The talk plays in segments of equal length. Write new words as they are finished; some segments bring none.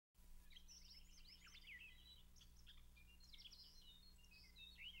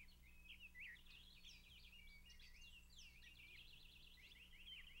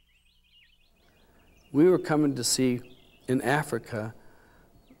We were coming to see in Africa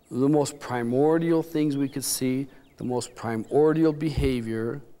the most primordial things we could see, the most primordial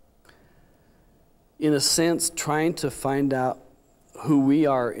behavior, in a sense trying to find out who we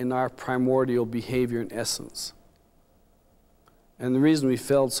are in our primordial behavior and essence. And the reason we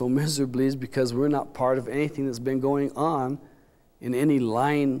failed so miserably is because we're not part of anything that's been going on in any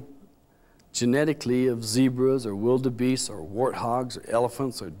line genetically of zebras or wildebeests or warthogs or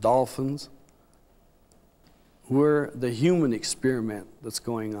elephants or dolphins. We're the human experiment that's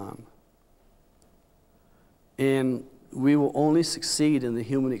going on. And we will only succeed in the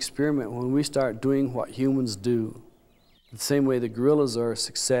human experiment when we start doing what humans do. The same way the gorillas are a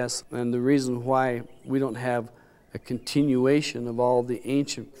success, and the reason why we don't have a continuation of all the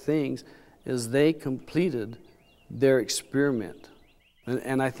ancient things is they completed their experiment.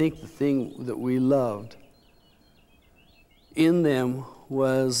 And I think the thing that we loved in them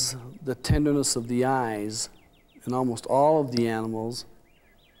was the tenderness of the eyes in almost all of the animals,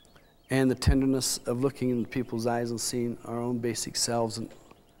 and the tenderness of looking into people's eyes and seeing our own basic selves and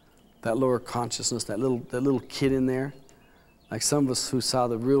that lower consciousness, that little kid in there. Like some of us who saw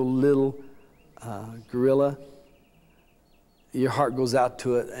the real little gorilla, your heart goes out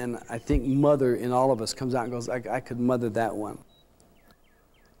to it, and I think mother in all of us comes out and goes, I could mother that one.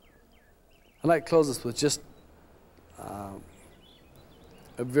 I'd like to close this with just a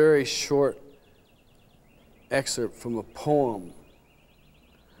very short excerpt from a poem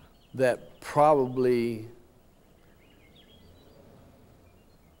that probably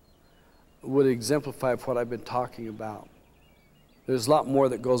would exemplify what I've been talking about. There's a lot more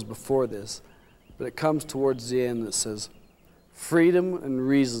that goes before this, but it comes towards the end that says, "Freedom and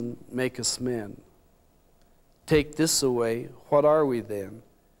reason make us men. Take this away, what are we then?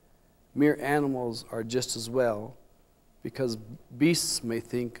 Mere animals are just as well, because beasts may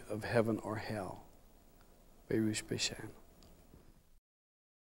think of heaven or hell." Berush Beshan.